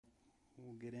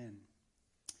we'll get in.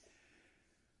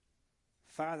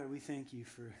 Father, we thank you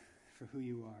for who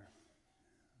you are.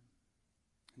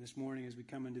 And this morning, as we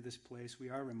come into this place, we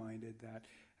are reminded that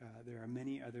there are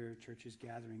many other churches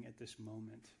gathering at this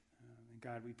moment. And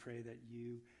God, we pray that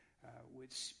you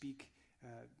would speak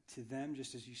to them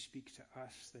just as you speak to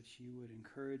us, that you would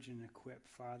encourage and equip,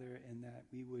 Father, and that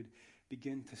we would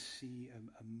begin to see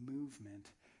a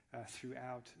movement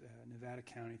throughout Nevada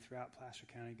County, throughout Placer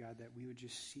County, God, that we would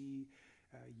just see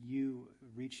you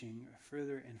reaching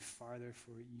further and farther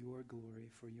for your glory,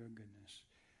 for your goodness.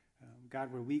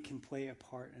 God, where we can play a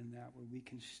part in that, where we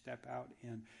can step out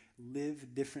and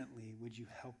live differently, would you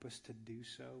help us to do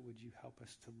so? Would you help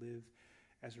us to live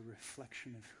as a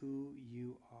reflection of who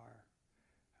you are?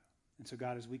 And so,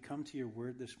 God, as we come to your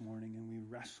word this morning and we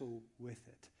wrestle with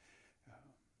it,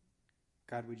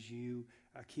 God, would you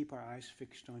keep our eyes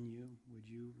fixed on you? Would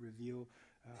you reveal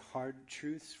hard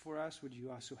truths for us? Would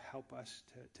you also help us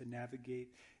to navigate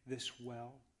this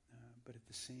well? But at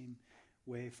the same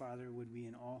way, Father, would we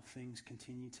in all things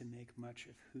continue to make much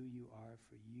of who you are,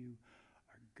 for you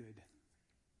are good,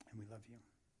 and we love you.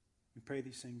 We pray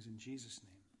these things in Jesus'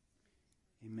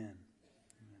 name. Amen.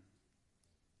 Amen.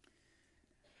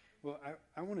 Well,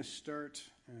 I want to start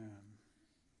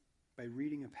by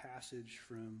reading a passage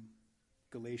from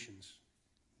Galatians,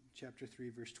 chapter 3,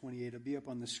 verse 28. It'll be up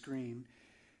on the screen,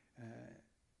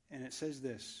 and it says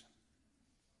this: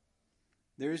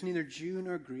 "There is neither Jew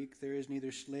nor Greek, there is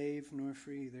neither slave nor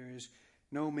free, there is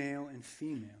no male and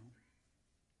female,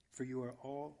 for you are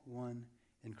all one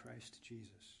in Christ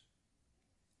Jesus.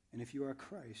 And if you are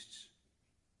Christ's,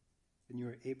 then you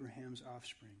are Abraham's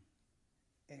offspring,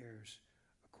 heirs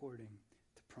according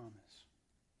to promise."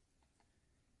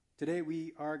 Today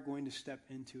we are going to step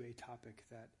into a topic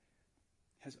that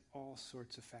has all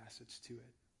sorts of facets to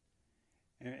it.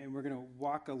 And we're going to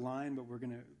walk a line, but we're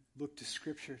going to look to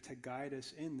Scripture to guide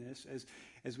us in this.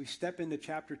 As we step into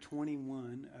chapter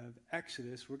 21 of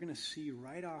Exodus, we're going to see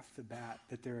right off the bat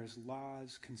that there is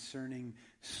laws concerning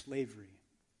slavery.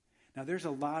 Now, there's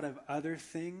a lot of other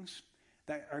things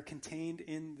that are contained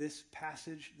in this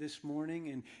passage this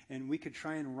morning, and we could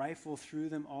try and rifle through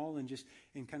them all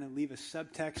and kind of leave a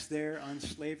subtext there on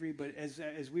slavery. But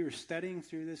as we were studying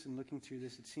through this and looking through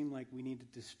this, it seemed like we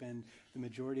needed to spend the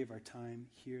majority of our time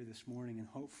here this morning, and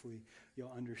hopefully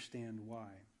you'll understand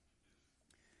why.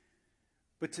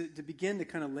 But to begin to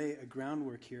kind of lay a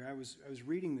groundwork here, I was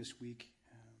reading this week,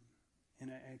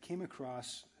 and I came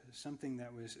across something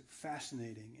that was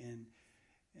fascinating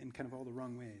in kind of all the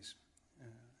wrong ways.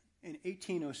 In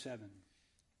 1807,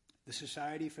 the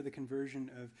Society for the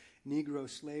Conversion of Negro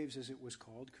Slaves, as it was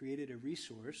called, created a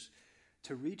resource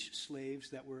to reach slaves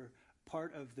that were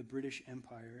part of the British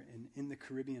Empire in the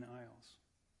Caribbean Isles.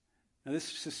 Now, this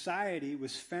society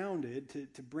was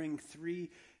founded to bring three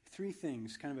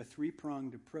things, kind of a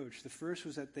three-pronged approach. The first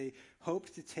was that they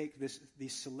hoped to take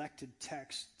these selected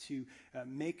texts to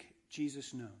make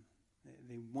Jesus known.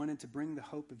 They wanted to bring the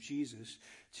hope of Jesus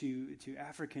to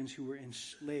Africans who were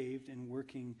enslaved and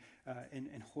working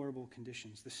in horrible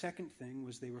conditions. The second thing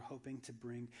was they were hoping to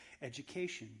bring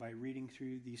education. By reading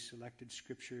through these selected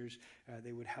scriptures,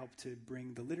 they would help to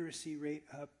bring the literacy rate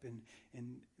up.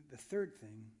 And the third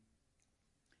thing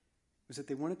was that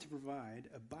they wanted to provide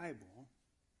a Bible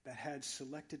that had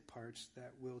selected parts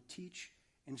that will teach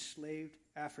enslaved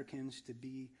Africans to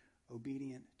be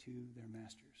obedient to their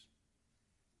masters.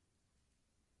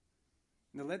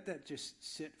 Now let that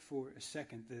just sit for a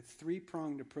second. The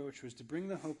three-pronged approach was to bring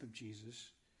the hope of Jesus,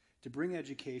 to bring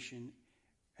education,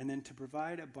 and then to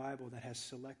provide a Bible that has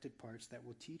selected parts that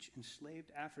will teach enslaved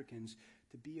Africans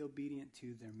to be obedient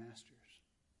to their masters.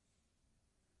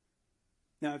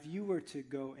 Now, if you were to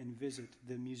go and visit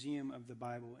the Museum of the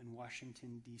Bible in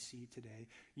Washington, D.C. today,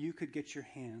 you could get your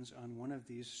hands on one of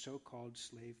these so-called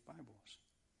slave Bibles.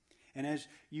 And as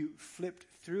you flipped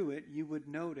through it, you would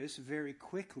notice very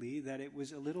quickly that it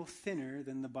was a little thinner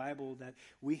than the Bible that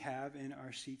we have in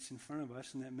our seats in front of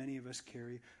us and that many of us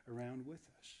carry around with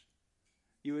us.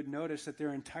 You would notice that there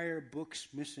are entire books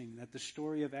missing, that the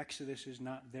story of Exodus is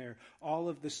not there. All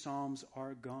of the Psalms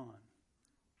are gone.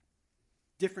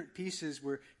 Different pieces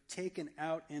were taken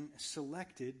out and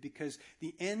selected because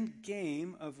the end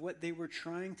game of what they were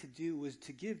trying to do was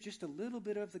to give just a little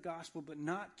bit of the gospel, but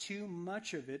not too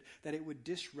much of it that it would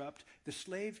disrupt the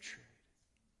slave trade.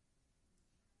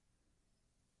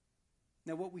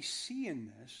 Now, what we see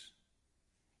in this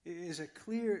is a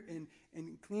clear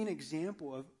and clean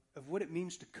example of what it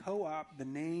means to co-opt the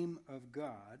name of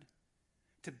God,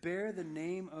 to bear the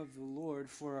name of the Lord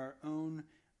for our own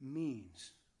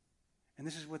means. And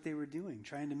this is what they were doing,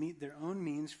 trying to meet their own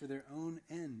means for their own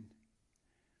end.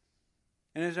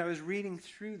 And as I was reading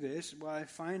through this, while I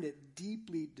find it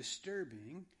deeply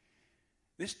disturbing,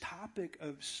 this topic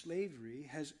of slavery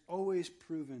has always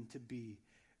proven to be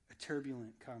a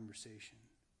turbulent conversation,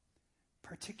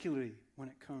 particularly when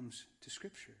it comes to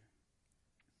Scripture.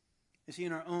 You see,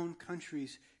 in our own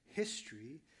country's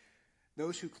history,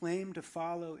 those who claim to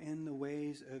follow in the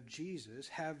ways of Jesus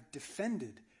have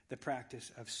defended the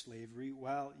practice of slavery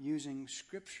while using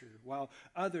Scripture, while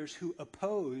others who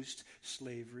opposed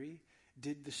slavery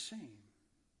did the same.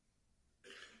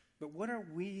 But what are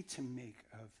we to make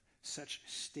of such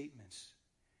statements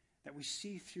that we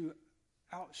see throughout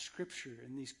Scripture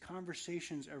in these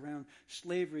conversations around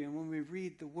slavery, and when we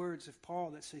read the words of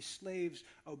Paul that say, "Slaves,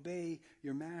 obey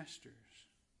your masters"?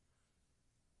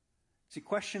 See,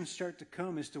 questions start to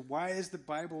come as to why is the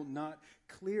Bible not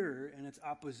clearer in its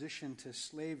opposition to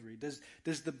slavery? Does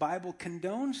the Bible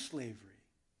condone slavery?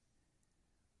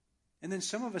 And then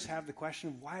some of us have the question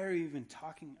of why are you even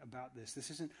talking about this? This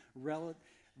isn't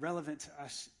relevant to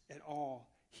us at all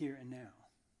here and now.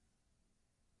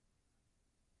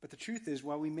 But the truth is,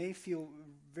 while we may feel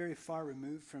very far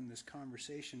removed from this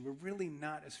conversation, we're really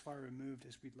not as far removed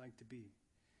as we'd like to be.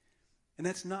 And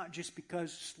that's not just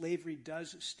because slavery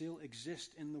does still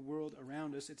exist in the world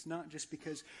around us. It's not just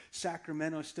because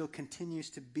Sacramento still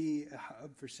continues to be a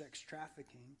hub for sex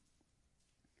trafficking.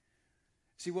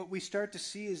 See, what we start to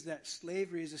see is that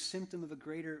slavery is a symptom of a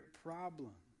greater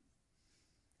problem.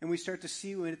 And we start to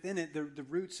see within it the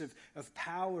roots of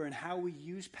power and how we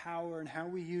use power and how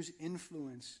we use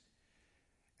influence.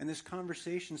 And this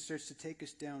conversation starts to take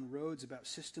us down roads about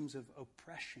systems of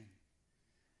oppression.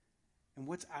 And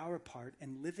what's our part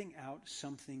in living out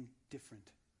something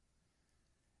different?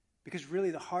 Because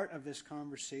really the heart of this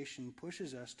conversation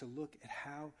pushes us to look at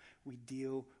how we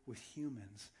deal with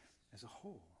humans as a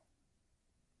whole.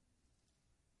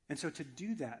 And so to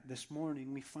do that this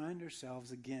morning, we find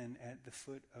ourselves again at the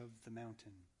foot of the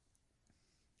mountain.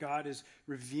 God is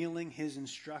revealing his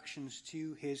instructions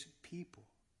to his people.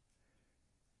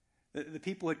 The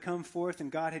people had come forth and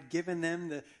God had given them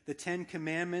the 10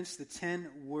 commandments, the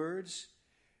 10 words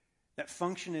that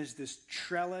function as this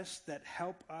trellis that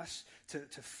help us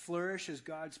to flourish as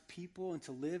God's people and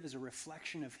to live as a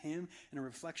reflection of him and a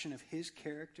reflection of his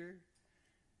character.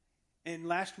 And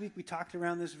last week we talked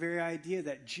around this very idea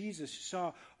that Jesus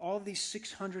saw all of these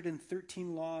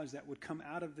 613 laws that would come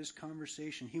out of this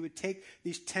conversation. He would take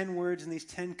these 10 words and these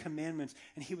 10 commandments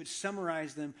and he would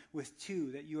summarize them with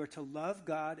 2, that you are to love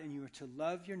God and you are to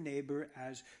love your neighbor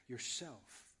as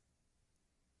yourself.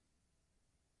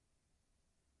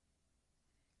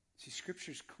 See,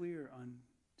 Scripture's clear on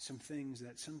some things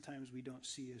that sometimes we don't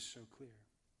see as so clear.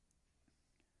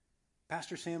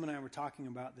 Pastor Sam and I were talking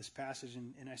about this passage,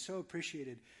 and I so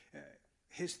appreciated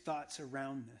his thoughts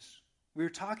around this. We were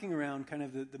talking around kind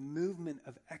of the movement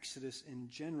of Exodus in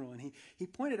general, and he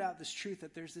pointed out this truth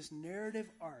that there's this narrative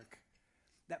arc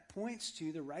that points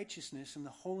to the righteousness and the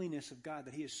holiness of God,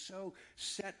 that he is so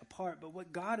set apart. But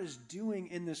what God is doing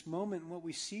in this moment, and what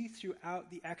we see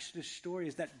throughout the Exodus story,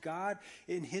 is that God,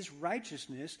 in his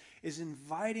righteousness, is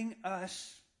inviting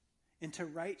us into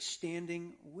right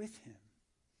standing with him.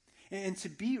 And to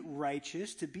be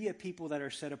righteous, to be a people that are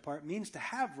set apart, means to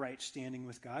have right standing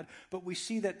with God. But we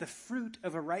see that the fruit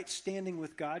of a right standing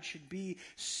with God should be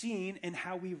seen in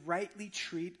how we rightly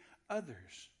treat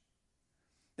others.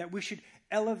 That we should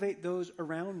elevate those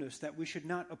around us, that we should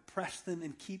not oppress them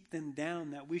and keep them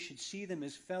down, that we should see them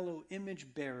as fellow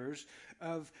image bearers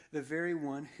of the very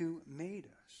one who made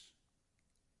us.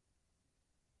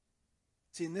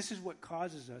 See, and this is what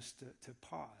causes us to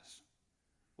pause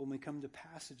when we come to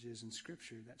passages in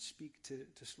Scripture that speak to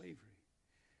slavery.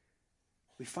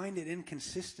 We find it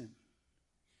inconsistent.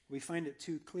 We find it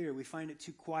too clear. We find it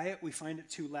too quiet. We find it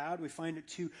too loud. We find it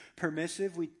too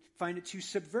permissive. We find it too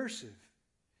subversive.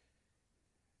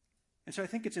 And so I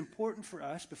think it's important for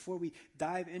us, before we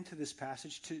dive into this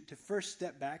passage, to first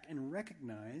step back and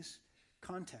recognize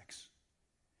context.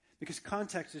 Because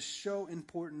context is so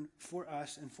important for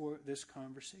us and for this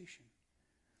conversation.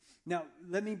 Now,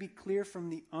 let me be clear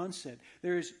from the onset.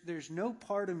 There's no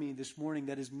part of me this morning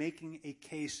that is making a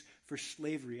case for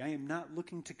slavery. I am not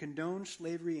looking to condone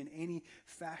slavery in any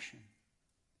fashion.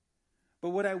 But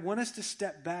what I want us to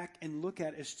step back and look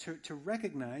at is to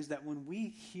recognize that when we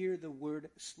hear the word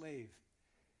slave,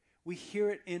 we hear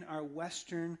it in our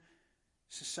Western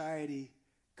society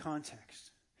context.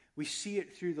 We see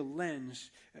it through the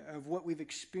lens of what we've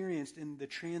experienced in the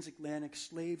transatlantic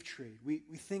slave trade. We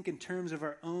think in terms of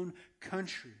our own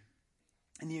country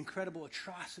and the incredible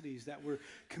atrocities that were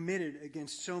committed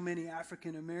against so many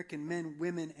African American men,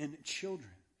 women, and children.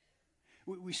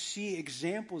 We see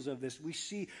examples of this. We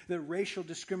see the racial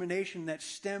discrimination that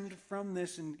stemmed from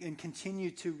this and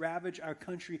continued to ravage our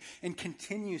country and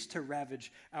continues to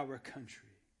ravage our country.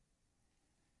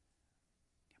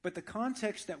 But the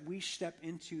context that we step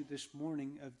into this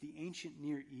morning of the ancient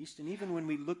Near East, and even when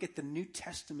we look at the New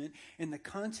Testament in the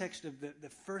context of the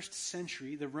first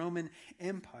century, the Roman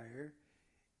Empire,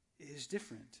 is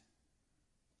different.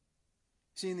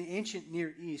 See, in the ancient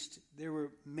Near East, there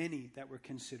were many that were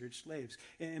considered slaves.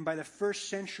 And by the first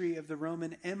century of the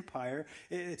Roman Empire,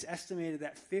 it's estimated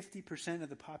that 50% of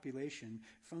the population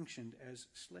functioned as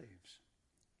slaves.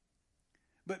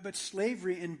 But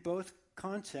slavery in both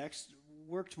contexts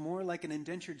worked more like an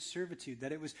indentured servitude,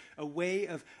 that it was a way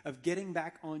of getting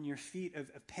back on your feet, of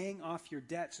paying off your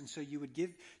debts. And so you would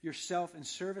give yourself in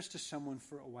service to someone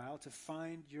for a while to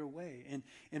find your way. And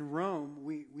in Rome,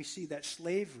 we see that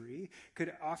slavery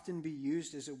could often be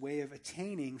used as a way of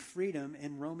attaining freedom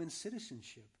and Roman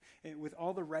citizenship, with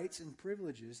all the rights and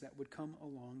privileges that would come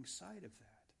alongside of that.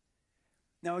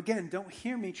 Now again, don't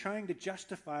hear me trying to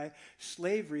justify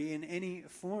slavery in any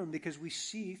form, because we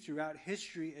see throughout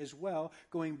history as well,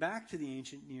 going back to the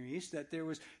ancient Near East, that there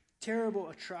was terrible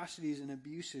atrocities and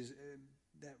abuses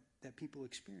that people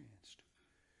experienced.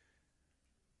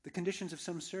 The conditions of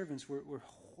some servants were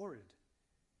horrid,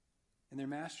 and their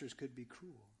masters could be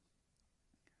cruel.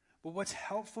 But what's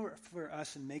helpful for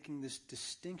us in making this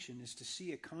distinction is to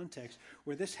see a context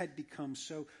where this had become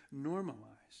so normalized.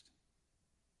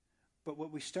 But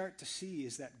what we start to see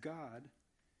is that God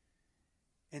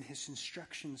and his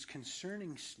instructions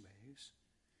concerning slaves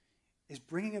is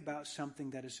bringing about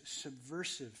something that is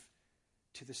subversive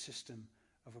to the system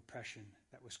of oppression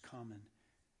that was common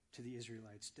to the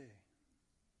Israelites' day.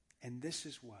 And this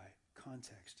is why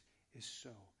context is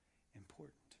so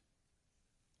important.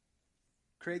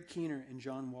 Craig Keener and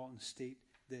John Walton state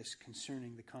this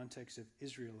concerning the context of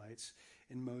Israelites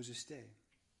in Moses' day.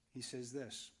 He says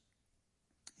this: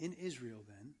 in Israel,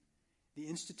 then, the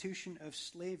institution of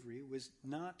slavery was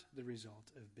not the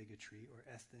result of bigotry or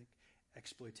ethnic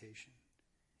exploitation.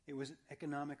 It was an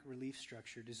economic relief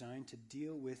structure designed to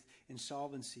deal with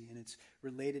insolvency and its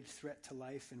related threat to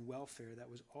life and welfare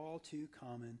that was all too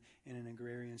common in an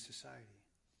agrarian society.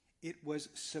 It was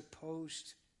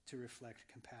supposed to reflect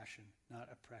compassion, not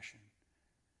oppression.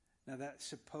 Now, that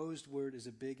supposed word is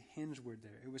a big hinge word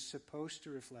there. It was supposed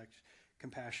to reflect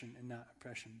compassion and not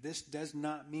oppression. This does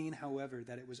not mean, however,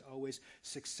 that it was always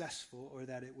successful or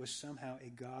that it was somehow a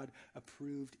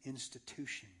God-approved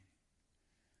institution.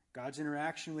 God's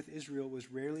interaction with Israel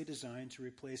was rarely designed to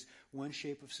replace one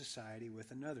shape of society with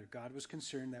another. God was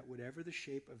concerned that whatever the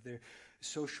shape of their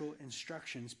social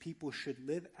instructions, people should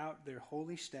live out their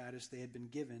holy status they had been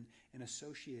given in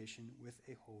association with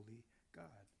a holy God.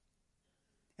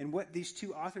 And what these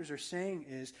two authors are saying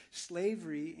is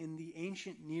slavery in the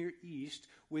ancient Near East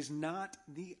was not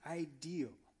the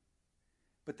ideal,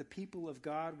 but the people of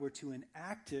God were to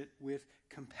enact it with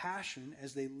compassion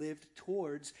as they lived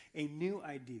towards a new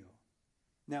ideal.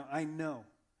 Now, I know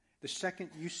the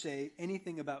second you say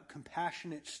anything about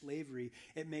compassionate slavery,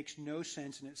 it makes no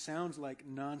sense and it sounds like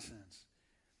nonsense.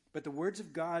 But the words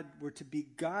of God were to be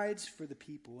guides for the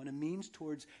people and a means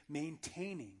towards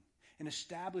maintaining and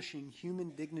establishing human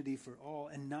dignity for all,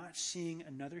 and not seeing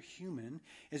another human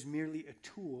as merely a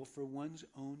tool for one's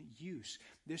own use.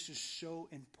 This is so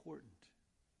important.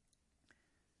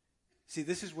 See,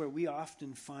 this is where we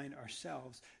often find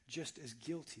ourselves just as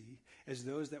guilty as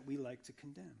those that we like to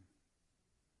condemn.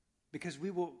 Because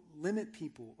we will limit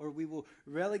people, or we will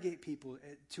relegate people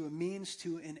to a means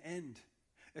to an end.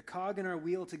 A cog in our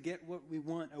wheel to get what we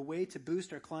want, a way to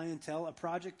boost our clientele, a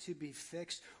project to be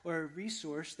fixed, or a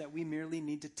resource that we merely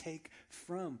need to take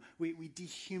from. We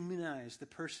dehumanize the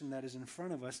person that is in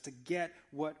front of us to get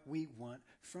what we want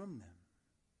from them.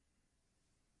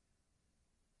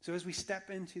 So as we step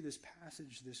into this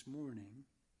passage this morning,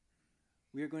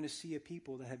 we are going to see a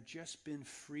people that have just been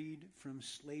freed from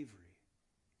slavery,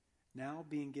 now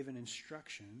being given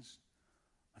instructions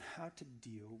on how to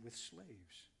deal with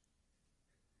slaves.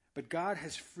 But God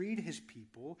has freed his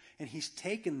people, and he's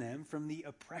taken them from the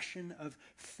oppression of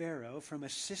Pharaoh, from a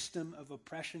system of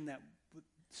oppression that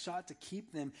sought to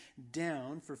keep them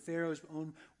down for Pharaoh's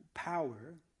own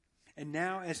power. And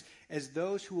now, as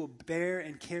those who will bear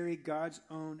and carry God's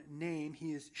own name,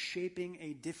 he is shaping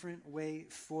a different way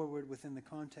forward within the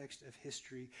context of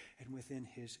history and within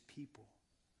his people.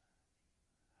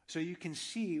 So you can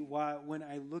see why when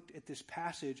I looked at this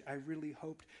passage, I really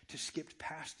hoped to skip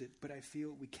past it, but I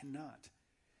feel we cannot.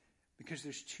 because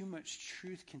there's too much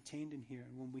truth contained in here.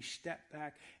 And when we step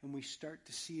back and we start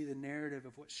to see the narrative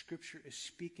of what Scripture is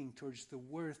speaking towards the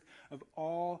worth of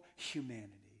all humanity,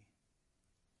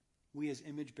 we as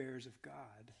image bearers of God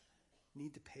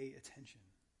need to pay attention.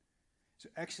 So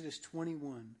Exodus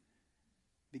 21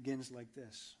 begins like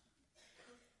this.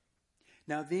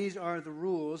 Now these are the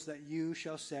rules that you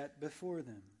shall set before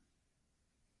them.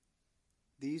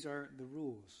 These are the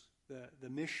rules, the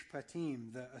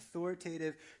mishpatim, the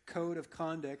authoritative code of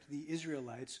conduct the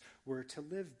Israelites were to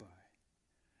live by.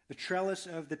 The trellis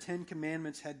of the 10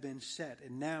 Commandments had been set,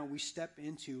 and now we step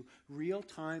into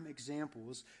real-time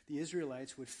examples the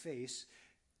Israelites would face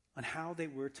on how they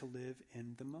were to live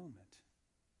in the moment.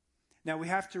 Now we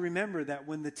have to remember that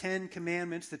when the 10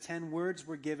 Commandments, the 10 words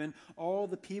were given, all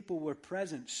the people were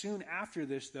present. Soon after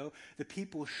this, though, the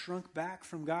people shrunk back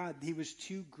from God. He was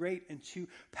too great and too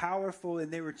powerful,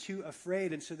 and they were too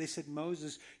afraid. And so they said,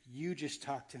 Moses, you just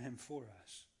talk to him for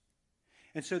us.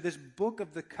 And so this book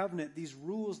of the covenant, these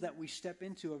rules that we step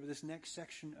into over this next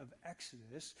section of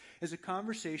Exodus, is a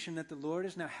conversation that the Lord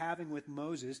is now having with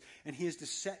Moses, and he is to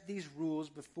set these rules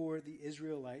before the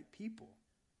Israelite people.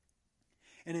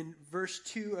 And in verse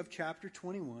 2 of chapter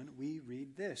 21, we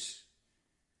read this.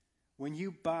 When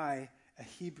you buy a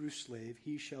Hebrew slave,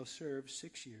 he shall serve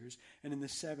 6 years, and in the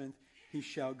 7th he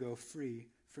shall go free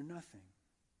for nothing.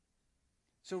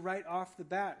 So right off the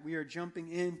bat, we are jumping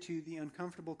into the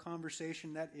uncomfortable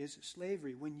conversation that is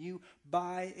slavery. When you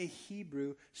buy a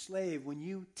Hebrew slave, when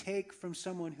you take from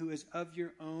someone who is of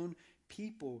your own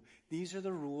people, these are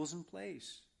the rules in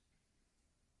place.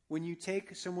 When you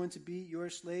take someone to be your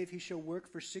slave, he shall work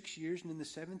for 6 years, and in the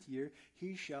 7th year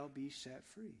he shall be set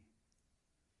free.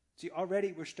 See,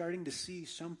 already we're starting to see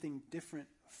something different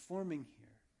forming here.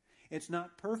 It's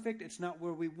not perfect, it's not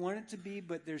where we want it to be,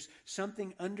 but there's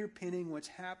something underpinning what's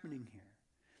happening here.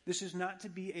 This is not to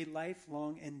be a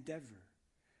lifelong endeavor,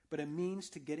 but a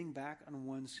means to getting back on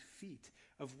one's feet,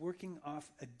 of working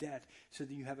off a debt so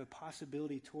that you have a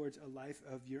possibility towards a life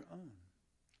of your own.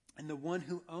 And the one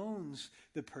who owns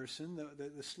the person,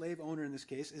 the slave owner in this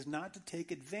case, is not to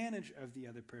take advantage of the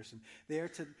other person. They are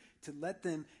to let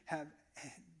them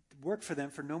work for them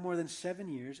for no more than 7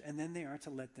 years, and then they are to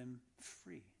let them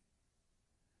free.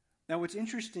 Now, what's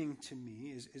interesting to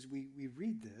me is we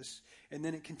read this, and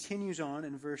then it continues on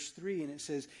in verse 3, and it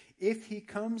says, if he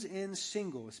comes in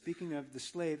single, speaking of the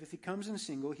slave, if he comes in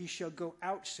single, he shall go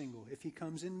out single. If he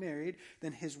comes in married,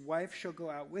 then his wife shall go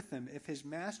out with him. If his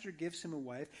master gives him a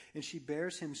wife, and she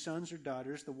bears him sons or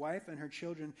daughters, the wife and her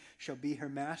children shall be her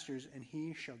master's, and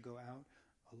he shall go out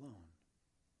alone.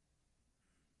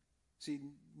 See,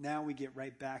 now we get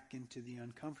right back into the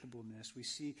uncomfortableness. We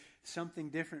see something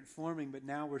different forming, but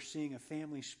now we're seeing a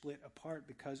family split apart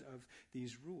because of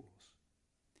these rules.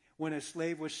 When a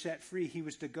slave was set free, he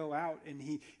was to go out, and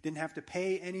he didn't have to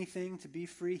pay anything to be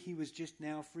free. He was just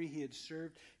now free. He had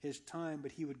served his time,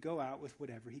 but he would go out with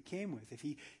whatever he came with. If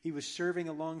he was serving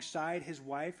alongside his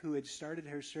wife, who had started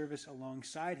her service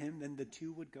alongside him, then the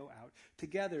two would go out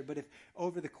together. But if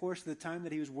over the course of the time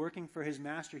that he was working for his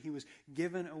master, he was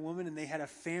given a woman and they had a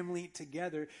family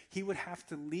together, he would have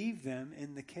to leave them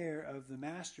in the care of the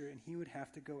master, and he would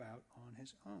have to go out on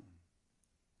his own.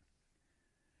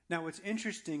 Now, what's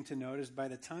interesting to note is by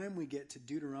the time we get to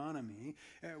Deuteronomy,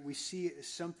 we see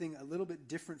something a little bit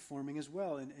different forming as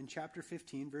well. In chapter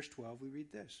 15, verse 12, we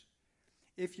read this.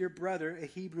 If your brother, a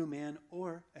Hebrew man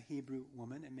or a Hebrew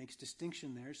woman, it makes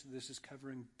distinction there, so this is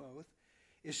covering both,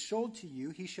 is sold to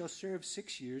you, he shall serve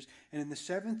 6 years, and in the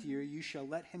 7th year you shall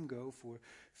let him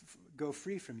go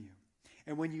free from you.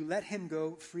 And when you let him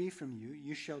go free from you,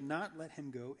 you shall not let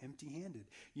him go empty-handed.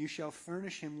 You shall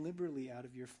furnish him liberally out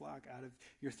of your flock, out of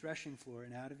your threshing floor,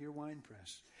 and out of your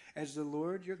winepress. As the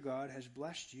Lord your God has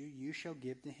blessed you, you shall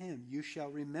give to him. You shall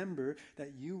remember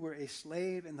that you were a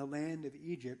slave in the land of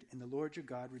Egypt, and the Lord your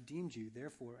God redeemed you.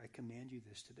 Therefore, I command you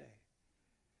this today.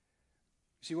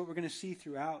 See, what we're going to see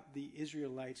throughout the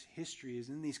Israelites' history is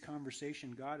in these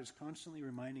conversations, God is constantly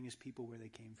reminding his people where they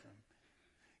came from.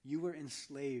 You were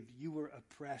enslaved, you were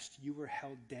oppressed, you were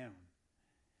held down.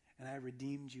 And I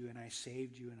redeemed you, and I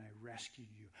saved you, and I rescued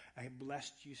you. I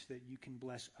blessed you so that you can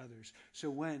bless others. So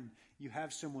when you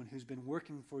have someone who's been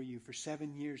working for you for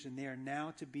 7 years and they are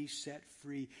now to be set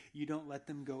free, you don't let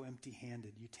them go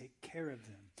empty-handed. You take care of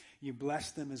them. You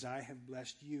bless them as I have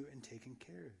blessed you and taken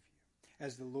care of you.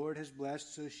 As the Lord has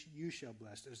blessed, so you shall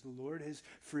bless. As the Lord has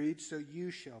freed, so you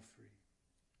shall free.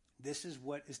 This is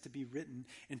what is to be written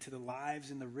into the lives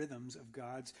and the rhythms of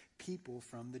God's people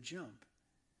from the jump.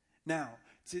 Now,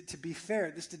 to be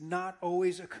fair, this did not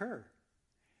always occur.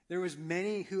 There was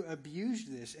many who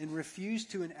abused this and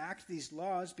refused to enact these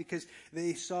laws because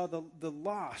they saw the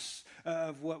loss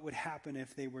of what would happen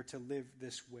if they were to live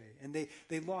this way. And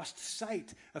they lost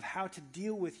sight of how to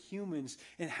deal with humans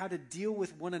and how to deal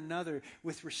with one another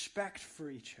with respect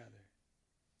for each other.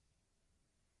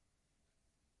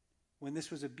 When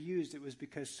this was abused, it was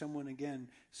because someone, again,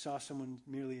 saw someone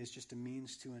merely as just a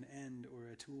means to an end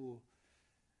or a tool.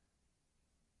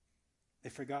 They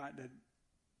forgot that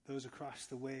those across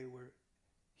the way were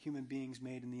human beings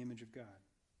made in the image of God.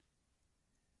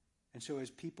 And so as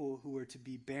people who were to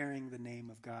be bearing the name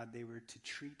of God, they were to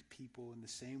treat people in the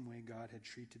same way God had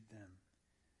treated them.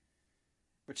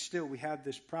 But still, we have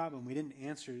this problem. We didn't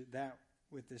answer that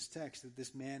with this text, that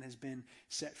this man has been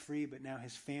set free, but now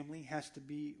his family has to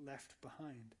be left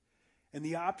behind. And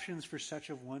the options for such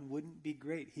a one wouldn't be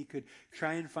great. He could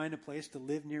try and find a place to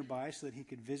live nearby so that he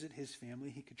could visit his family.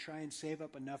 He could try and save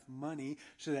up enough money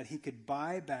so that he could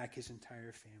buy back his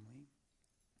entire family.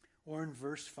 Or in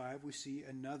verse 5, we see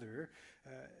another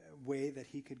way that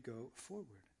he could go forward.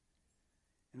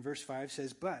 And verse 5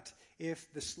 says, "But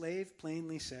if the slave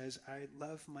plainly says, 'I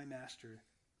love my master,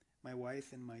 my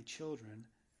wife, and my children,'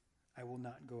 I will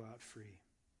not go out free.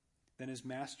 Then his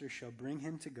master shall bring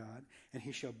him to God, and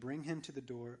he shall bring him to the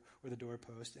door or the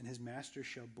doorpost, and his master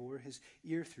shall bore his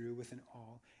ear through with an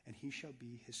awl, and he shall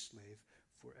be his slave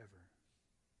forever."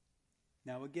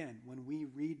 Now again, when we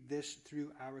read this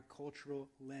through our cultural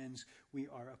lens, we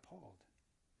are appalled.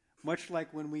 Much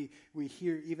like when we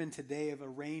hear even today of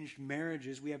arranged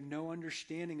marriages, we have no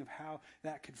understanding of how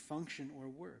that could function or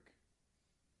work.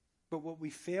 But what we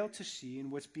fail to see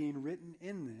and what's being written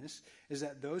in this is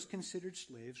that those considered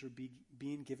slaves were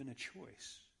being given a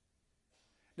choice.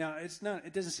 Now, it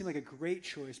doesn't seem like a great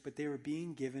choice, but they were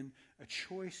being given a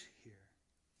choice here.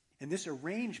 And this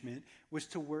arrangement was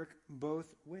to work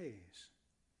both ways.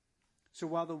 So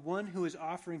while the one who is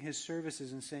offering his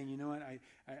services and saying, "You know what,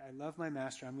 I love my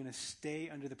master, I'm going to stay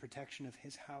under the protection of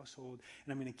his household,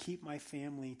 and I'm going to keep my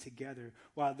family together,"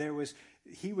 while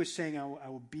he was saying, I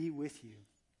will be with you.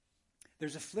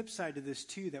 There's a flip side to this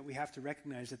too, that we have to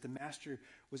recognize, that the master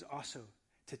was also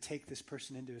to take this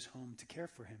person into his home, to care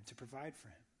for him, to provide for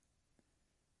him,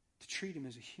 to treat him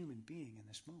as a human being in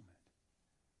this moment.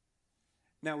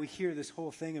 Now we hear this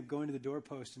whole thing of going to the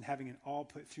doorpost and having an awl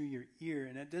put through your ear,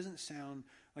 and it doesn't sound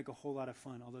like a whole lot of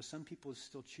fun, although some people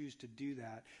still choose to do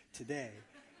that today.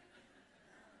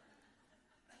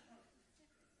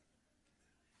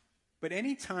 But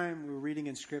anytime we're reading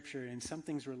in Scripture and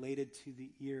something's related to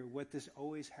the ear, what this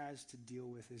always has to deal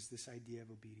with is this idea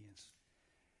of obedience.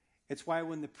 It's why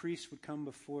when the priests would come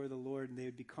before the Lord and they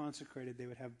would be consecrated, they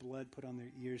would have blood put on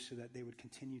their ears so that they would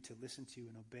continue to listen to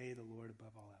and obey the Lord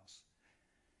above all else.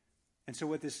 And so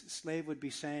what this slave would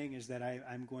be saying is that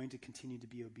I'm going to continue to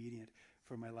be obedient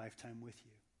for my lifetime with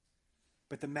you.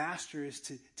 But the master is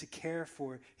to care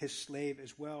for his slave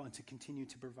as well and to continue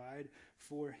to provide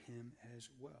for him as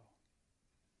well.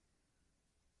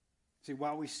 See,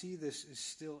 while we see this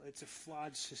it's a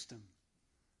flawed system.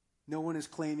 No one is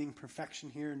claiming perfection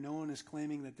here. No one is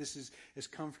claiming that this is as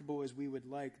comfortable as we would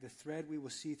like. The thread we will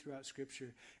see throughout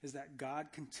Scripture is that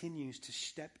God continues to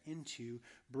step into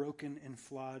broken and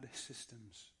flawed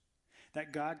systems.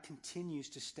 That God continues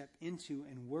to step into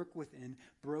and work within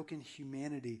broken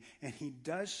humanity. And he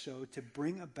does so to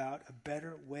bring about a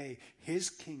better way,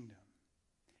 his kingdom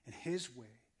and his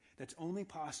way, that's only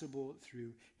possible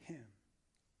through him.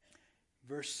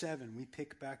 Verse 7, we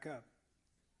pick back up.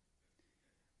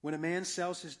 "When a man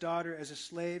sells his daughter as a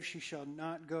slave, she shall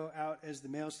not go out as the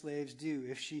male slaves do.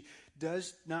 If she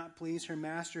does not please her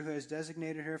master who has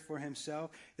designated her for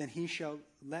himself, then he shall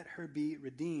let her be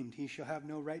redeemed. He shall have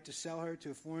no right to sell her to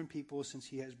a foreign people since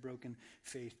he has broken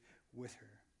faith with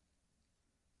her."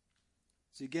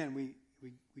 So again, we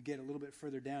get a little bit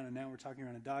further down, and now we're talking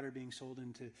around a daughter being sold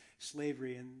into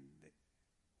slavery. And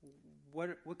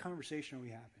what conversation are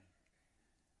we having?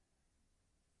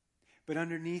 But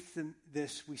underneath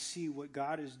this, we see what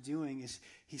God is doing is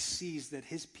he sees that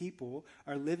his people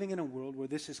are living in a world where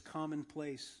this is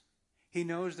commonplace. He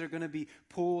knows they're going to be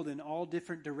pulled in all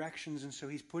different directions, and so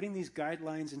he's putting these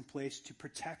guidelines in place to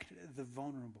protect the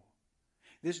vulnerable.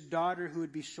 This daughter who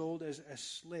would be sold as a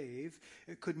slave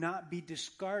could not be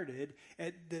discarded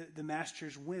at the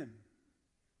master's whim.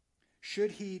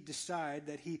 Should he decide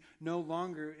that he no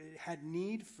longer had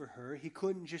need for her, he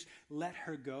couldn't just let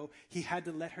her go. He had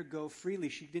to let her go freely.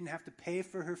 She didn't have to pay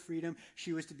for her freedom.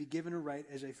 She was to be given a right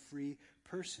as a free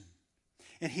person.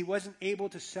 And he wasn't able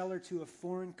to sell her to a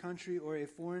foreign country or a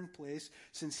foreign place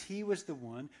since he was the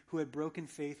one who had broken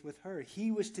faith with her.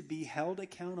 He was to be held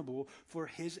accountable for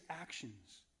his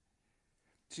actions.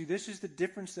 See, this is the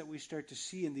difference that we start to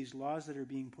see in these laws that are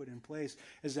being put in place,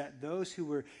 is that those who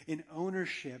were in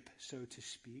ownership, so to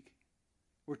speak,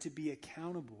 were to be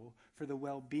accountable for the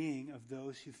well-being of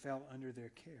those who fell under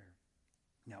their care.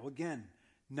 Now again,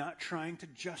 not trying to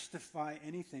justify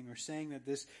anything or saying that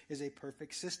this is a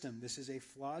perfect system. This is a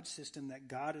flawed system that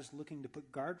God is looking to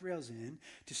put guardrails in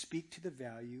to speak to the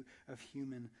value of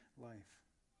human life.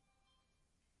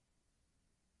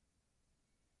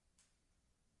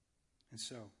 And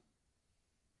so,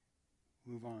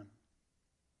 move on.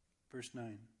 Verse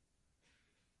 9.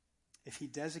 If he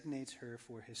designates her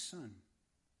for his son,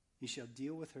 he shall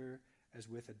deal with her as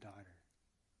with a daughter.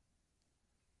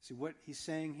 See, what he's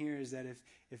saying here is that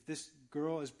if this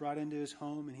girl is brought into his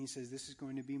home and he says, this is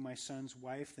going to be my son's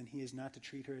wife, then he is not to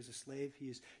treat her as a slave. He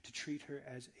is to treat her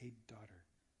as a daughter.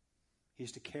 He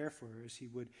is to care for her as he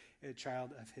would a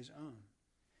child of his own.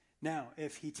 Now,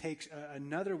 if he takes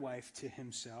another wife to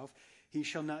himself, he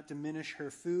shall not diminish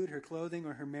her food, her clothing,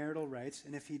 or her marital rights.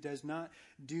 And if he does not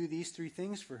do these three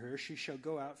things for her, she shall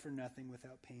go out for nothing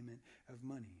without payment of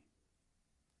money.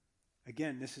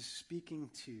 Again, this is speaking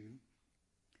to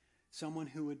someone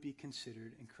who would be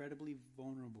considered incredibly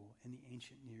vulnerable in the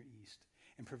ancient Near East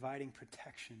and providing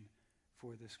protection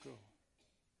for this girl.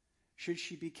 Should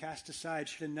she be cast aside?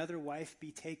 Should another wife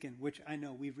be taken? Which I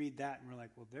know we read that and we're like,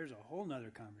 well, there's a whole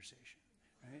nother conversation,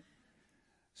 right?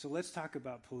 So let's talk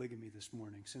about polygamy this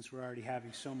morning since we're already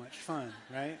having so much fun,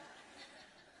 right?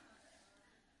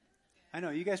 I know,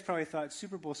 you guys probably thought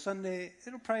Super Bowl Sunday,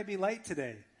 it'll probably be light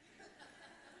today.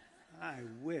 I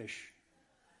wish.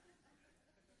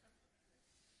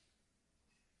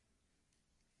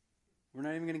 We're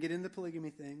not even going to get into the polygamy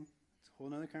thing. It's a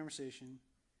whole other conversation.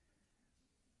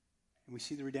 And we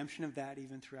see the redemption of that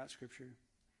even throughout Scripture.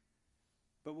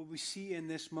 But what we see in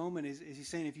this moment is he's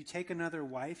saying if you take another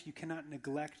wife, you cannot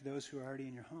neglect those who are already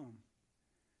in your home.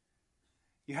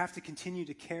 You have to continue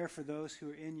to care for those who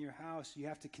are in your house. You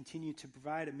have to continue to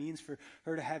provide a means for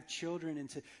her to have children and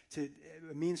to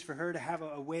a means for her to have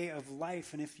a way of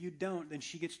life. And if you don't, then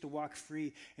she gets to walk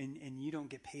free and you don't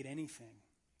get paid anything.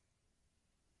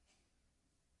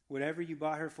 Whatever you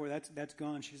bought her for, that's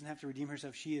gone. She doesn't have to redeem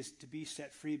herself. She is to be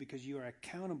set free because you are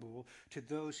accountable to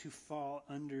those who fall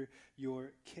under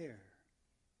your care.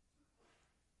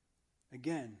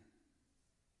 Again,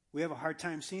 we have a hard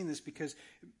time seeing this because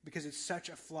it's such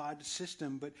a flawed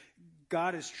system, but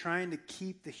God is trying to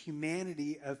keep the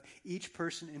humanity of each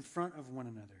person in front of one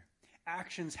another.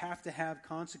 Actions have to have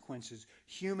consequences,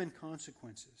 human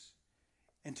consequences.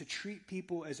 And to treat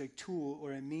people as a tool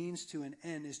or a means to an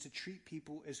end is to treat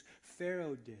people as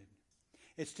Pharaoh did.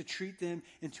 It's to treat them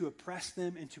and to oppress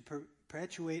them and to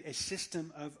perpetuate a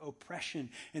system of oppression.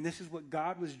 And this is what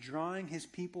God was drawing his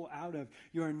people out of.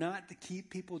 You are not to keep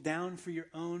people down for your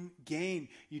own gain.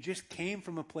 You just came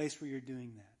from a place where you're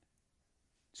doing that.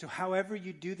 So however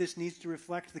you do this needs to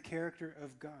reflect the character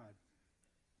of God.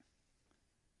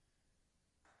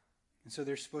 And so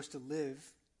they're supposed to live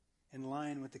in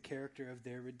line with the character of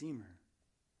their Redeemer.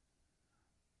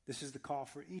 This is the call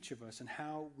for each of us and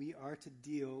how we are to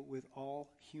deal with all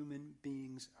human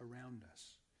beings around us.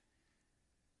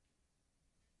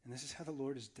 And this is how the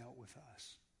Lord has dealt with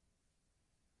us.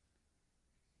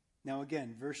 Now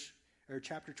again,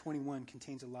 chapter 21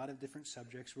 contains a lot of different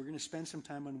subjects. We're going to spend some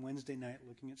time on Wednesday night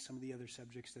looking at some of the other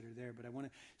subjects that are there, but I want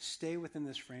to stay within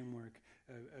this framework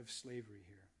of slavery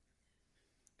here.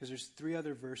 Because there's three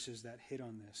other verses that hit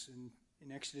on this.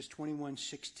 In Exodus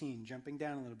 21:16, jumping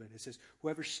down a little bit, it says,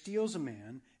 whoever steals a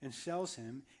man and sells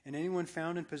him, and anyone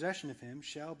found in possession of him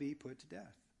shall be put to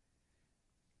death.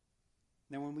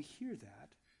 Now when we hear that,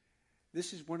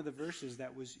 this is one of the verses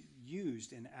that was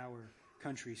used in our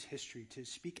country's history to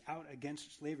speak out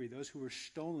against slavery, those who were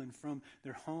stolen from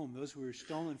their home, those who were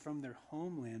stolen from their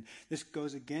homeland. This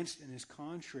goes against and is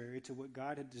contrary to what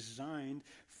God had designed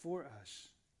for us.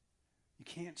 You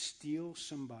can't steal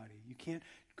somebody. You can't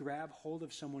grab hold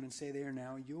of someone and say they are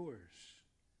now yours.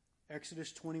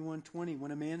 Exodus 21:20,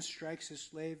 when a man strikes his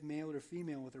slave, male or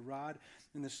female, with a rod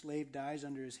and the slave dies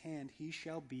under his hand, he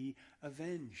shall be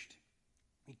avenged.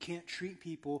 You can't treat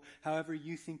people however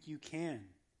you think you can.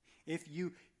 If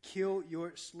you kill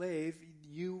your slave,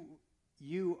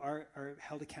 you are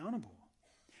held accountable.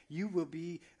 You will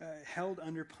be held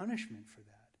under punishment for that.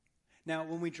 Now,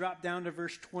 when we drop down to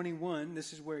verse 21,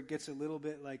 this is where it gets a little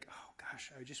bit like, oh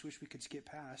gosh, I just wish we could skip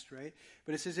past, right?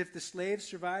 But it says, if the slave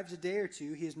survives a day or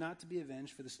two, he is not to be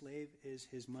avenged, for the slave is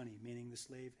his money, meaning the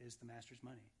slave is the master's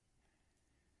money.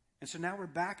 And so now we're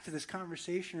back to this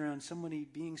conversation around somebody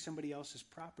being somebody else's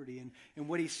property. And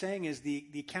what he's saying is the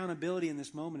accountability in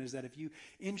this moment is that if you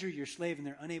injure your slave and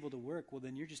they're unable to work, well,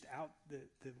 then you're just out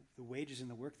the wages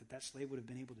and the work that slave would have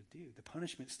been able to do. The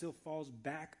punishment still falls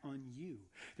back on you.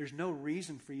 There's no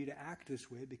reason for you to act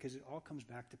this way because it all comes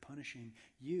back to punishing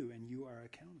you, and you are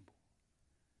accountable.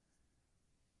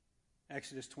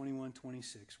 Exodus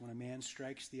 21:26, when a man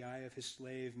strikes the eye of his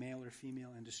slave, male or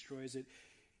female, and destroys it,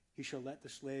 he shall let the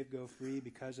slave go free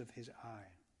because of his eye.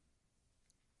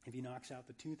 If he knocks out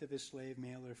the tooth of his slave,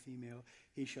 male or female,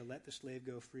 he shall let the slave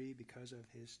go free because of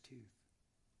his tooth.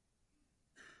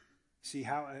 See,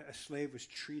 how a slave was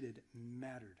treated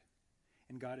mattered.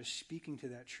 And God is speaking to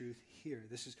that truth here.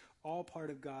 This is all part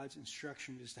of God's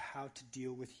instruction as to how to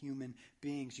deal with human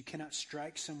beings. You cannot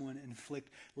strike someone and inflict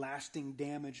lasting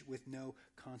damage with no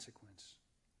consequence.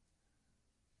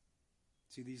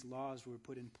 See, these laws were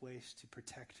put in place to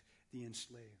protect the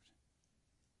enslaved.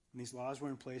 And these laws were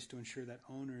in place to ensure that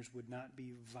owners would not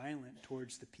be violent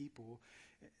towards the people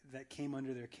that came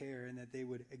under their care, and that they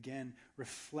would, again,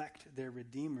 reflect their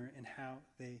Redeemer in how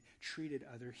they treated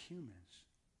other humans.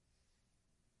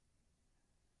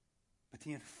 But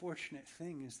the unfortunate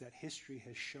thing is that history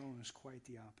has shown us quite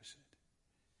the opposite.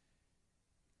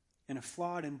 In a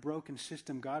flawed and broken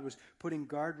system, God was putting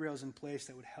guardrails in place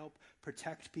that would help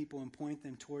protect people and point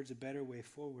them towards a better way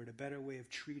forward, a better way of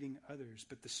treating others.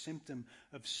 But the symptom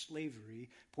of slavery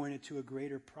pointed to a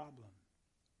greater problem.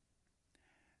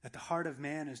 That the heart of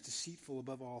man is deceitful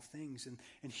above all things,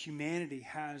 and humanity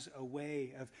has a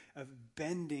way of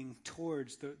bending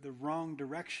towards the wrong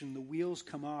direction. The wheels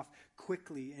come off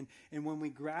quickly, and when we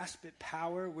grasp at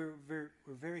power, we're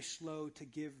very slow to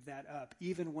give that up,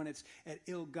 even when it's at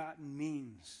ill-gotten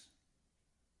means.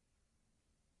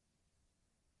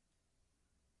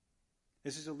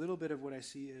 This is a little bit of what I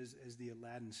see as the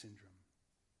Aladdin syndrome.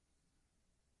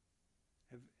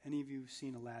 Have any of you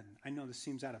seen Aladdin? I know this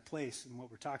seems out of place in what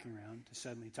we're talking around to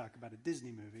suddenly talk about a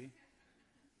Disney movie,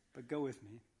 but go with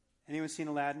me. Anyone seen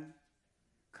Aladdin?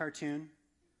 Cartoon?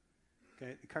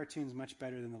 Okay, the cartoon's much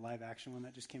better than the live action one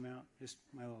that just came out. Just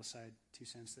my little side 2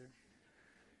 cents there.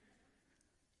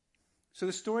 So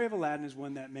the story of Aladdin is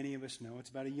one that many of us know. It's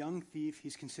about a young thief.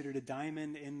 He's considered a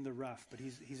diamond in the rough, but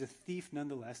he's a thief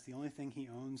nonetheless. The only thing he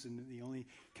owns and the only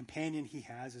companion he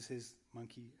has is his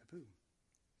monkey, Abu.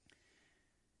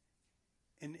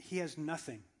 And he has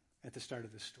nothing at the start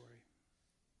of this story.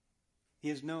 He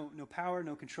has no power,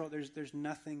 no control. There's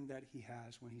nothing that he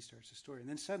has when he starts the story. And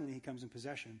then suddenly he comes in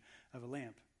possession of a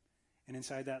lamp. And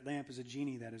inside that lamp is a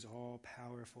genie that is all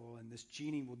powerful. And this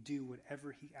genie will do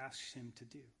whatever he asks him to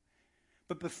do.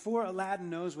 But before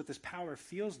Aladdin knows what this power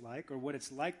feels like or what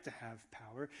it's like to have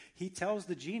power, he tells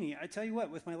the genie, I tell you what,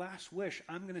 with my last wish,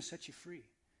 I'm going to set you free.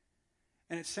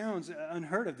 And it sounds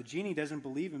unheard of. The genie doesn't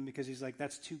believe him because he's like,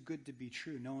 that's too good to be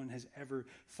true. No one has ever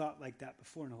thought like that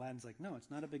before. And Aladdin's like, no, it's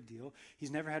not a big deal.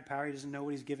 He's never had power. He doesn't know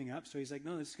what he's giving up. So he's like,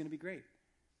 no, this is going to be great.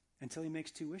 Until he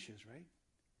makes 2 wishes, right?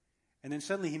 And then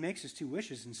suddenly he makes his 2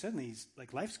 wishes, and suddenly he's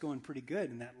like, life's going pretty good.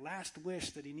 And that last wish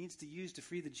that he needs to use to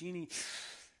free the genie,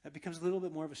 that becomes a little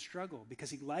bit more of a struggle because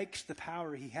he likes the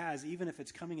power he has, even if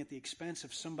it's coming at the expense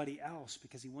of somebody else,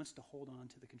 because he wants to hold on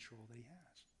to the control that he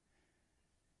has.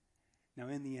 Now,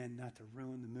 in the end, not to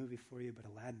ruin the movie for you, but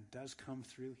Aladdin does come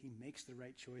through. He makes the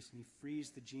right choice, and he frees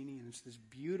the genie, and it's this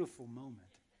beautiful moment.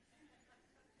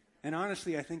 And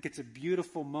honestly, I think it's a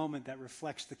beautiful moment that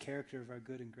reflects the character of our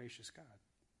good and gracious God.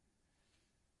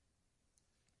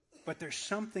 But there's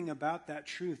something about that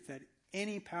truth that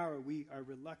any power we are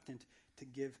reluctant to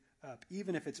give up,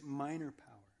 even if it's minor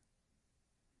power.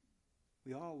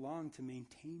 We all long to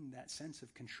maintain that sense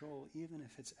of control, even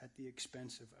if it's at the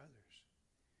expense of others.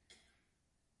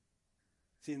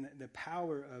 See, and the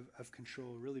power of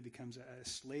control really becomes a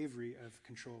slavery of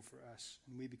control for us.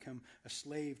 And we become a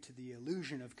slave to the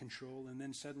illusion of control, and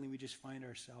then suddenly we just find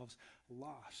ourselves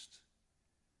lost.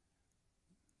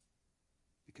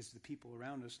 Because the people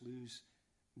around us lose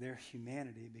their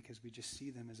humanity because we just see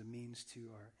them as a means to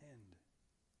our end.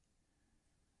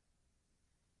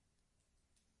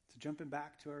 So jumping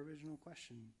back to our original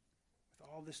question, with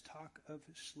all this talk of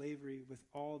slavery, with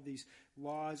all these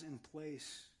laws in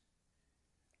place,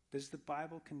 does the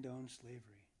Bible condone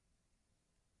slavery?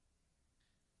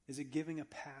 Is it giving a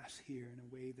pass here in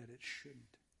a way that it shouldn't?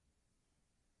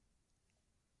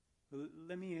 Well,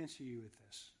 let me answer you with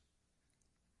this.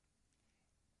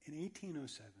 In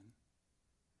 1807,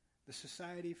 the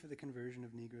Society for the Conversion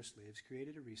of Negro Slaves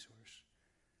created a resource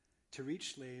to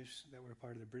reach slaves that were a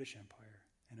part of the British Empire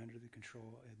and under the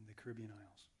control in the Caribbean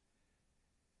Isles.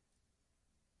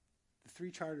 The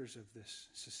three charters of this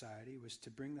society was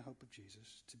to bring the hope of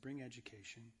Jesus, to bring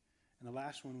education, and the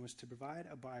last one was to provide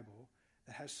a Bible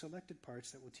that has selected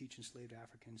parts that will teach enslaved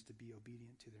Africans to be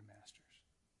obedient to their masters.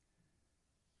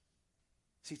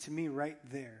 See, to me, right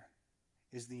there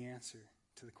is the answer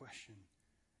to the question,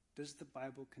 does the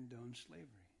Bible condone slavery?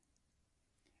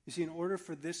 You see, in order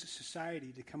for this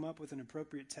society to come up with an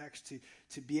appropriate text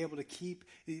to be able to keep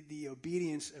the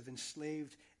obedience of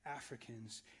enslaved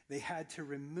Africans, they had to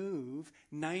remove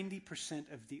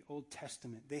 90% of the Old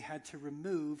Testament. They had to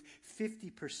remove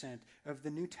 50% of the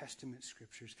New Testament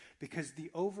scriptures, because the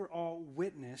overall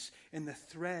witness and the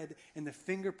thread and the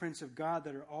fingerprints of God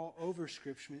that are all over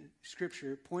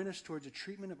Scripture point us towards a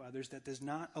treatment of others that does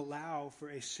not allow for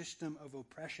a system of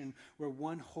oppression where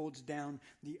one holds down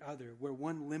the other, where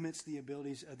one limits the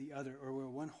abilities of the other, or where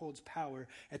one holds power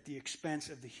at the expense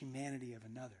of the humanity of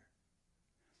another.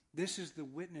 This is the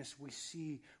witness we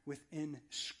see within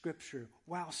Scripture,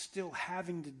 while still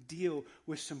having to deal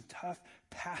with some tough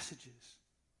passages.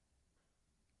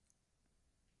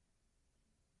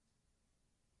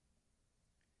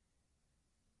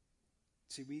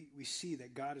 See, we see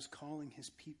that God is calling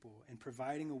his people and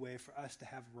providing a way for us to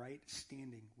have right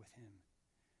standing with him.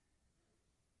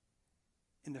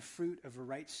 And the fruit of a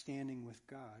right standing with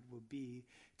God will be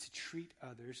to treat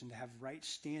others and to have right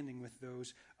standing with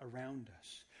those around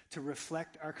us, to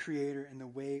reflect our Creator in the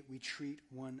way we treat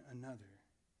one another.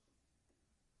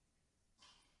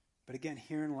 But again,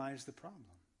 herein lies the problem.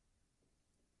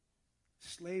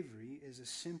 Slavery is a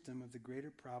symptom of the greater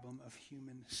problem of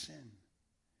human sin.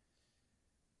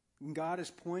 And God is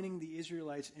pointing the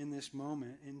Israelites in this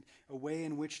moment in a way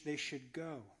in which they should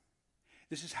go.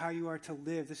 This is how you are to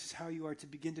live. This is how you are to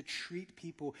begin to treat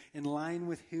people in line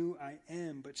with who I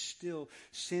am. But still,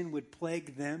 sin would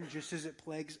plague them just as it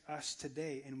plagues us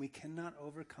today. And we cannot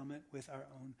overcome it with our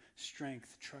own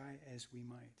strength, try as we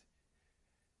might.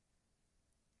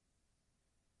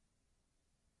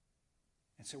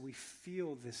 And so we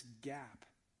feel this gap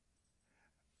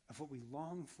of what we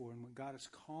long for and what God is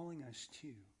calling us to,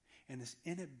 and this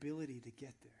inability to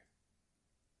get there.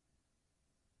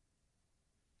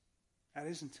 That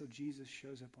is until Jesus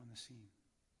shows up on the scene.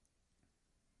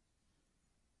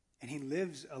 And he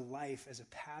lives a life as a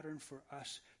pattern for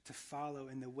us to follow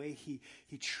in the way he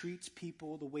treats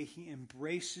people, the way he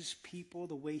embraces people,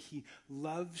 the way he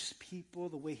loves people,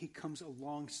 the way he comes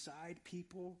alongside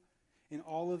people in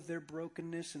all of their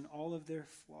brokenness and all of their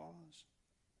flaws.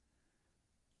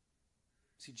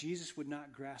 See, Jesus would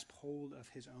not grasp hold of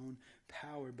his own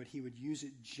power, but he would use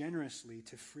it generously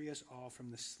to free us all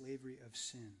from the slavery of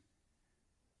sin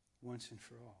once and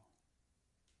for all.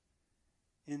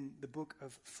 In the book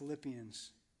of Philippians,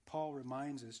 Paul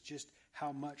reminds us just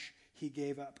how much he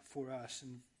gave up for us.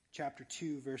 In chapter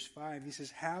 2, verse 5, he says,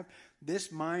 "Have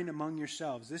this mind among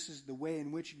yourselves." This is the way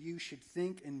in which you should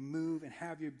think and move and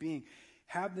have your being.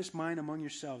 "Have this mind among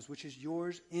yourselves, which is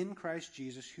yours in Christ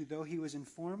Jesus, who, though he was in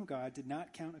form God, did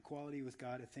not count equality with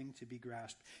God a thing to be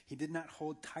grasped. He did not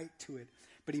hold tight to it,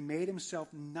 but he made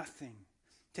himself nothing,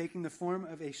 taking the form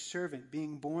of a servant,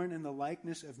 being born in the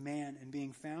likeness of man, and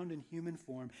being found in human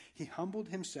form, he humbled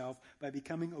himself by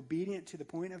becoming obedient to the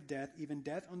point of death, even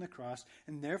death on the cross.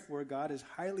 And therefore God has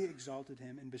highly exalted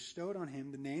him and bestowed on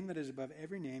him the name that is above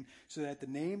every name, so that at the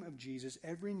name of Jesus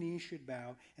every knee should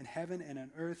bow, in heaven and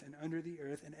on earth and under the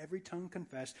earth, and every tongue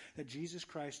confess that Jesus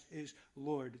Christ is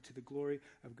Lord, to the glory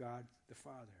of God the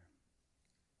Father."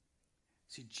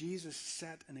 See, Jesus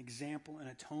set an example and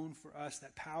a tone for us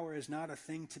that power is not a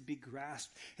thing to be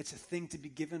grasped. It's a thing to be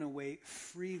given away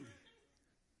freely.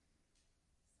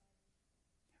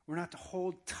 We're not to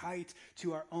hold tight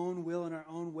to our own will and our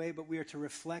own way, but we are to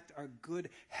reflect our good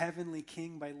heavenly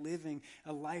King by living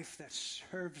a life that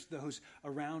serves those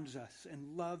around us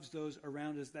and loves those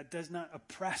around us, that does not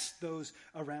oppress those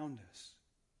around us.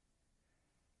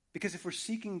 Because if we're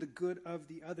seeking the good of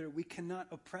the other, we cannot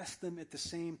oppress them at the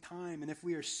same time. And if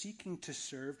we are seeking to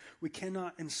serve, we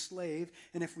cannot enslave.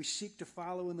 And if we seek to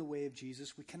follow in the way of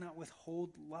Jesus, we cannot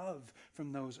withhold love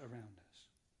from those around us.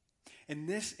 And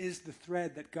this is the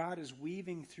thread that God is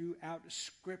weaving throughout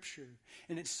Scripture.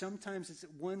 And sometimes it's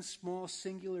one small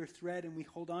singular thread, and we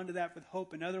hold on to that with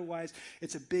hope. And otherwise,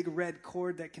 it's a big red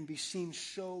cord that can be seen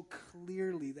so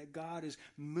clearly that God is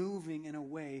moving in a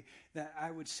way that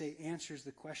I would say answers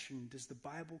the question, does the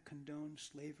Bible condone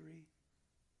slavery?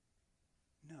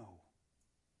 No.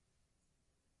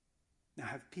 Now,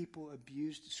 have people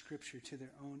abused Scripture to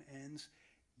their own ends?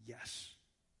 Yes,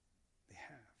 they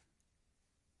have.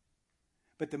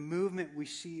 But the movement we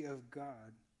see of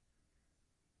God,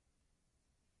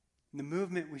 the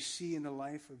movement we see in the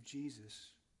life of Jesus,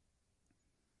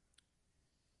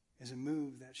 is a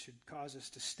move that should cause us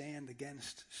to stand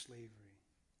against slavery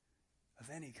of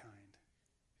any kind.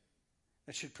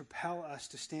 That should propel us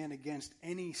to stand against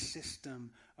any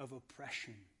system of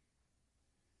oppression.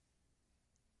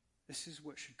 This is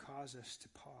what should cause us to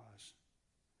pause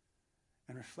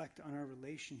and reflect on our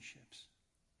relationships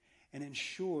and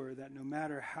ensure that no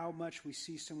matter how much we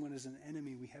see someone as an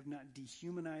enemy, we have not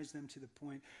dehumanized them to the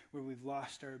point where we've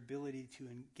lost our ability to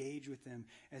engage with them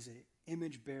as an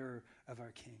image bearer of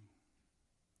our King.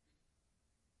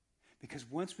 Because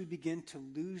once we begin to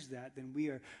lose that, then we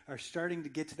are starting to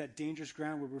get to that dangerous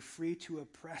ground where we're free to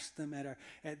oppress them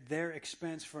at their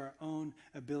expense for our own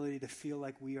ability to feel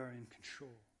like we are in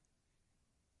control.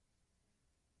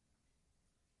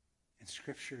 And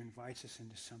Scripture invites us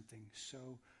into something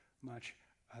so much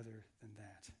other than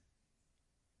that.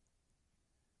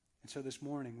 And so this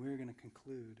morning, we're going to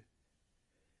conclude,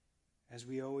 as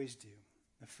we always do,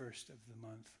 the first of the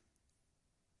month,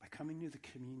 by coming to the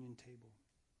communion table.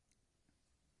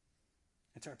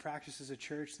 It's our practice as a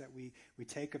church that we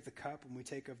take of the cup and we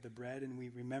take of the bread, and we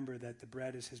remember that the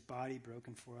bread is his body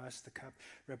broken for us. The cup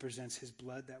represents his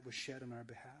blood that was shed on our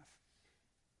behalf.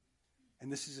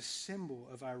 And this is a symbol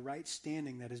of our right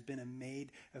standing that has been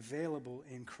made available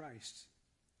in Christ.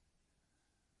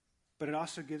 But it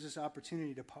also gives us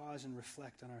opportunity to pause and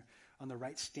reflect on the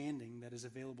right standing that is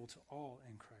available to all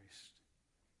in Christ.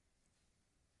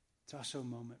 It's also a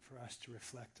moment for us to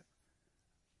reflect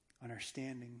on our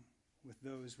standing with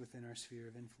those within our sphere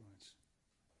of influence.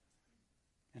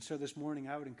 And so this morning,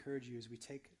 I would encourage you as we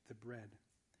take the bread.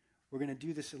 We're going to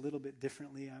do this a little bit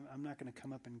differently. I'm not going to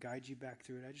come up and guide you back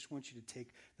through it. I just want you to take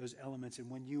those elements, and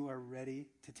when you are ready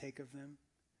to take of them,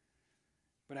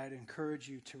 but I'd encourage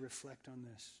you to reflect on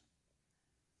this.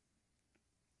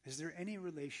 Is there any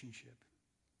relationship,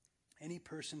 any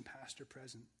person, past or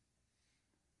present,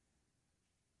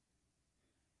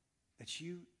 that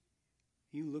you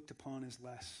looked upon as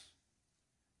less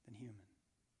than human?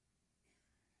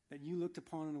 That you looked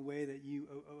upon in a way that you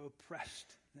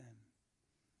oppressed them,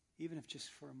 even if just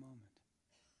for a moment?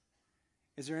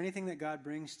 Is there anything that God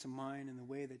brings to mind in the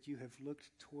way that you have looked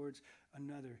towards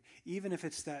another? Even if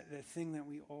it's that thing that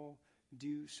we all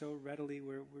do so readily,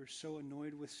 where we're so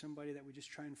annoyed with somebody that we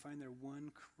just try and find their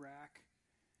one crack,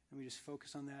 and we just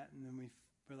focus on that, and then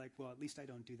we're like, well, at least I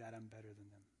don't do that. I'm better than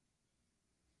them.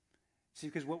 See,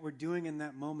 because what we're doing in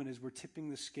that moment is we're tipping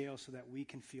the scale so that we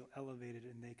can feel elevated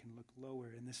and they can look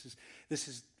lower. And this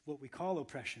is what we call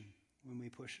oppression when we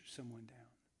push someone down.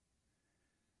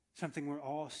 Something we're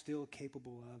all still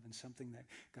capable of, and something that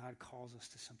God calls us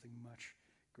to something much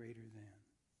greater than.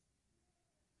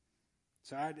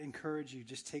 So I'd encourage you,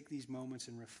 just take these moments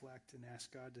and reflect and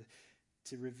ask God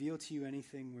to reveal to you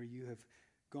anything where you have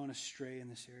gone astray in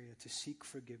this area, to seek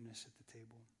forgiveness at the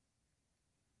table.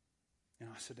 And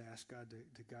also to ask God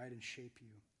to guide and shape you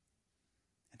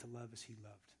and to love as he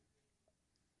loved.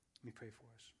 Let me pray for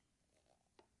us.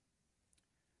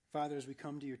 Father, as we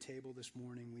come to your table this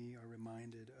morning, we are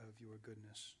reminded of your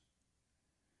goodness.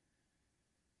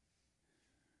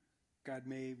 God,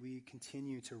 may we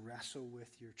continue to wrestle with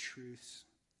your truths.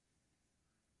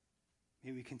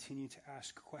 May we continue to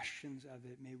ask questions of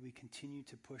it. May we continue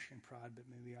to push and prod, but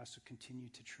may we also continue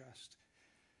to trust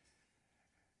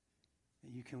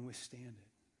that you can withstand it.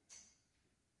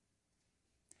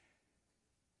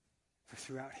 For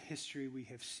throughout history, we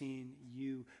have seen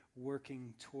you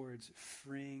working towards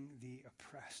freeing the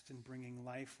oppressed and bringing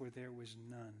life where there was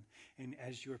none. And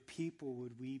as your people,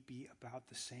 would we be about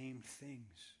the same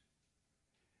things?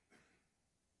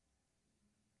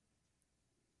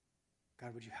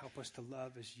 God, would you help us to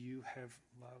love as you have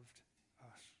loved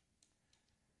us,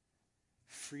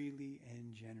 freely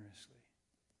and generously?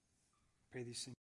 Pray these things.